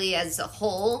collectively as a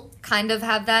whole kind of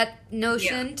have that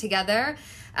notion together.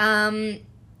 And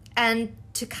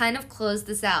to kind of close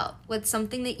this out, what's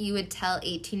something that you would tell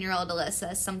 18-year-old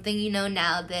Alyssa, something you know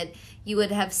now that you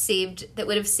would have saved, that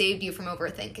would have saved you from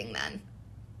overthinking then?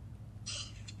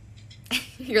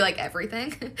 You're like,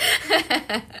 everything?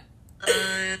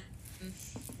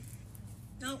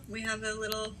 No, we have a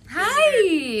little...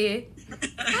 Hi!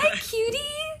 Hi, cutie!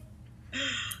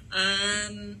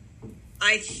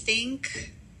 I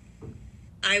think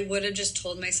I would have just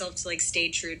told myself to, like, stay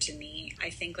true to me. I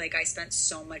think, like, I spent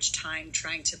so much time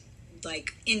trying to,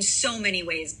 like, in so many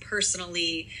ways,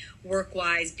 personally,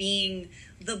 work-wise, being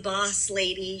the boss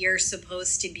lady you're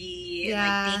supposed to be.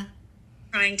 Yeah. And, like,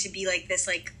 trying to be, like, this,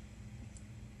 like,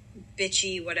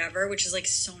 bitchy whatever, which is, like,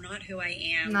 so not who I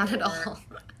am. Not at all.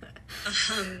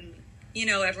 You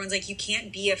know, everyone's like, you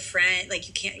can't be a friend, like,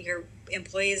 you can't, your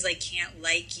employees, like, can't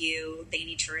like you, they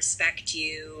need to respect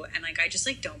you, and, like, I just,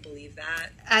 like, don't believe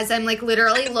that. As I'm, like,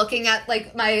 literally looking at,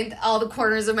 like, all the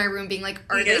corners of my room being like,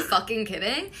 are they fucking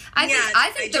kidding?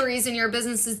 I think the reason your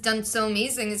business has done so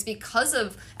amazing is because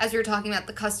of, as we were talking about,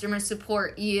 the customer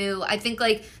support, I think,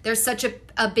 like, there's such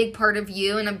a big part of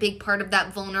you and a big part of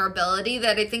that vulnerability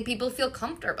that I think people feel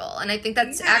comfortable, and I think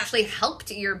that's actually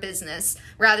helped your business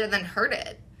rather than hurt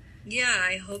it. Yeah,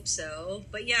 I hope so.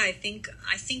 But yeah, I think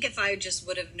if I just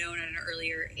would have known at an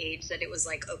earlier age that it was,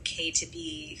 like, okay to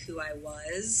be who I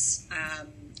was,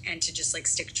 and to just, like,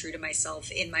 stick true to myself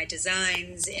in my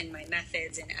designs, in my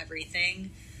methods, in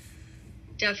everything,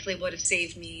 definitely would have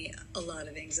saved me a lot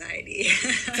of anxiety.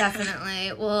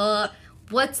 Definitely. Well,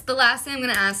 what's the last thing I'm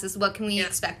going to ask is, what can we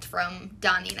expect from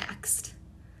Donni next?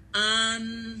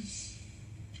 I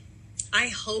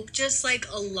hope just, like,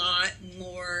 a lot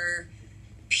more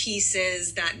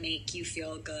pieces that make you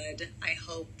feel good. I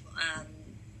hope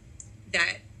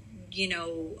that, you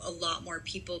know, a lot more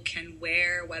people can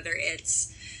wear, whether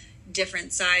it's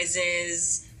different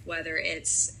sizes, whether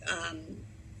it's,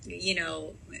 you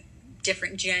know,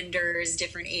 different genders,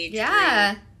 different age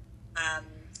groups,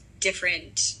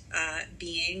 different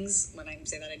beings. When I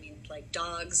say that, I mean, like,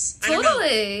 dogs.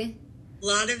 Totally. A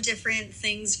lot of different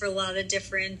things for a lot of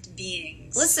different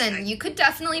beings. Listen, you could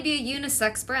definitely be a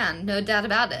unisex brand, no doubt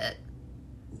about it.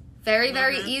 Very,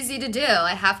 very easy to do,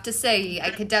 I have to say. I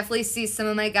could definitely see some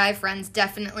of my guy friends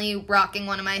definitely rocking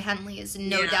one of my Henleys,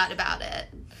 no doubt about it.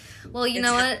 Well, you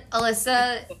know what,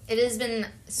 Alyssa? It has been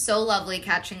so lovely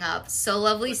catching up, so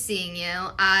lovely seeing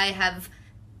you. I have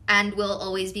and will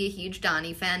always be a huge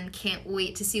Donni fan. Can't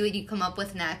wait to see what you come up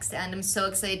with next. And I'm so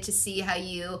excited to see how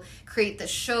you create the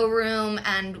showroom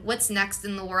and what's next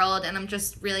in the world. And I'm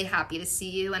just really happy to see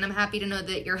you. And I'm happy to know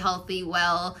that you're healthy,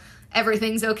 well,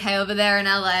 everything's okay over there in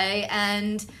LA.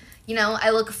 And, you know,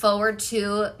 I look forward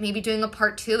to maybe doing a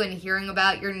part 2 and hearing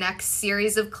about your next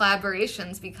series of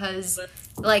collaborations because,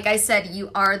 like I said,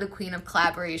 you are the queen of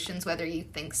collaborations, whether you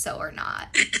think so or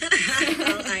not.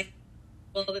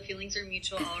 Well, the feelings are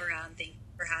mutual all around. Thank you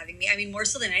for having me. I mean, more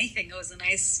so than anything, it was a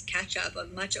nice catch-up, a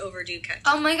much overdue catch-up.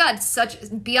 Oh my God, such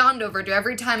beyond overdue.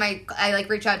 Every time I like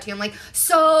reach out to you, I'm like,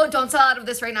 so don't sell out of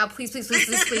this right now, please, please, please,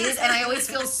 please, please. And I always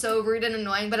feel so rude and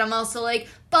annoying, but I'm also like,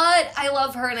 but I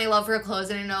love her and I love her clothes,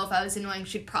 and I know if I was annoying,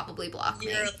 she'd probably block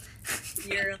me.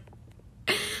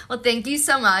 Well, thank you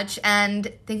so much,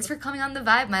 and thanks for coming on The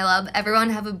Vibe, my love. Everyone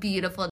have a beautiful